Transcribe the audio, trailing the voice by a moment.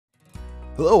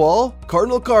Hello all,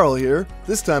 Cardinal Carl here.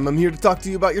 This time I'm here to talk to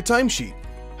you about your timesheet,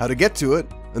 how to get to it,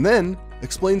 and then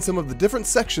explain some of the different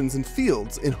sections and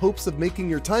fields in hopes of making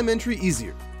your time entry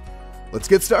easier. Let's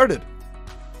get started.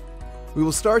 We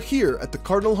will start here at the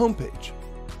Cardinal homepage.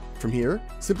 From here,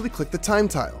 simply click the Time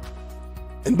tile.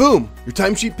 And boom, your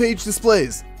timesheet page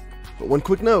displays. But one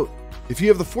quick note, if you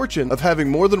have the fortune of having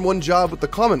more than one job with the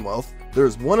Commonwealth, there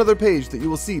is one other page that you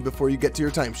will see before you get to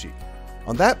your timesheet.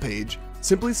 On that page,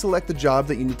 simply select the job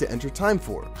that you need to enter time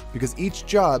for, because each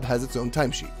job has its own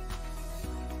timesheet.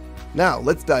 Now,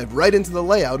 let's dive right into the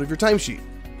layout of your timesheet.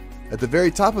 At the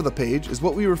very top of the page is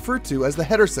what we refer to as the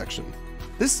header section.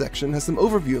 This section has some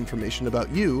overview information about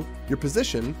you, your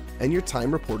position, and your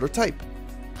time reporter type.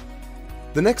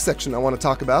 The next section I want to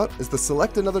talk about is the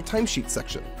Select Another Timesheet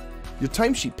section. Your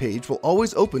timesheet page will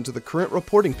always open to the current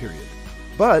reporting period,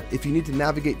 but if you need to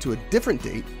navigate to a different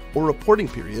date or reporting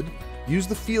period, use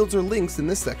the fields or links in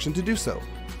this section to do so.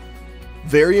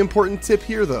 Very important tip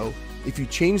here though, if you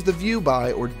change the view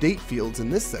by or date fields in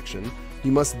this section,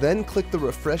 you must then click the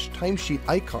refresh timesheet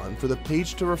icon for the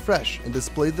page to refresh and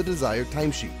display the desired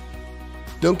timesheet.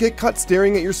 Don't get caught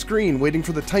staring at your screen waiting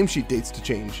for the timesheet dates to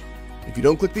change. If you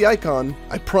don't click the icon,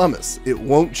 I promise it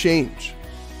won't change.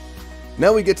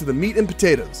 Now we get to the meat and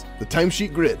potatoes, the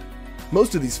timesheet grid.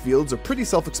 Most of these fields are pretty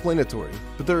self-explanatory,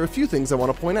 but there are a few things I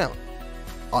want to point out.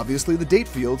 Obviously, the date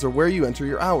fields are where you enter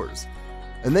your hours,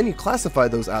 and then you classify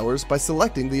those hours by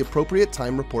selecting the appropriate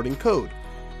time reporting code,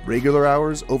 regular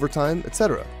hours, overtime,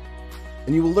 etc.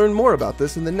 And you will learn more about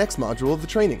this in the next module of the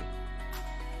training.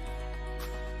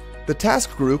 The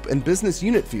task group and business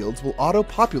unit fields will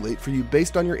auto-populate for you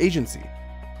based on your agency.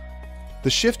 The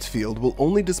shift field will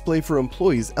only display for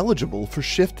employees eligible for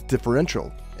shift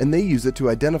differential, and they use it to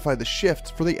identify the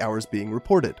shift for the hours being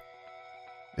reported.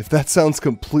 If that sounds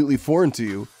completely foreign to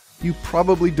you, you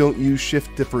probably don't use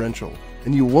shift differential,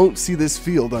 and you won't see this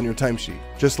field on your timesheet,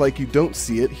 just like you don't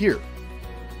see it here.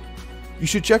 You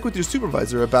should check with your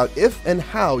supervisor about if and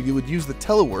how you would use the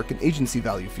telework and agency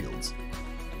value fields.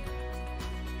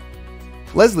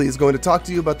 Leslie is going to talk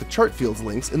to you about the chart fields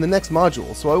links in the next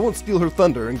module, so I won't steal her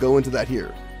thunder and go into that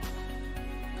here.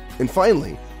 And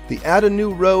finally, the add a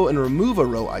new row and remove a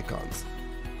row icons.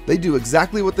 They do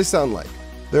exactly what they sound like.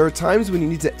 There are times when you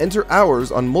need to enter hours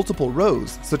on multiple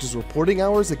rows, such as reporting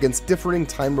hours against differing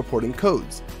time reporting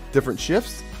codes, different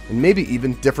shifts, and maybe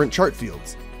even different chart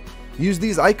fields. Use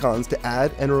these icons to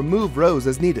add and remove rows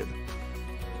as needed.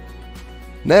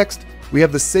 Next, we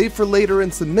have the Save for Later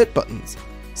and Submit buttons.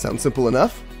 Sound simple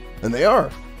enough? And they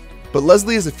are. But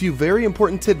Leslie has a few very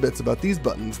important tidbits about these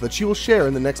buttons that she will share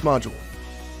in the next module.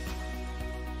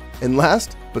 And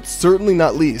last, but certainly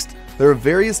not least, there are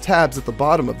various tabs at the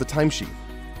bottom of the timesheet.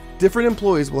 Different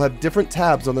employees will have different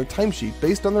tabs on their timesheet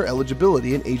based on their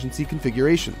eligibility and agency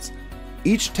configurations.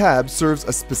 Each tab serves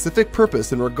a specific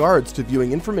purpose in regards to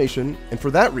viewing information, and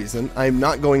for that reason, I am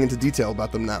not going into detail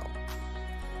about them now.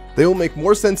 They will make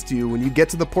more sense to you when you get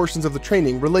to the portions of the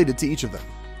training related to each of them.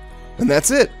 And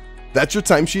that's it! That's your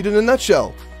timesheet in a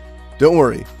nutshell! Don't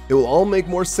worry, it will all make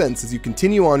more sense as you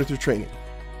continue on with your training.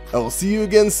 I will see you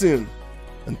again soon,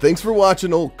 and thanks for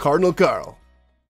watching old Cardinal Carl.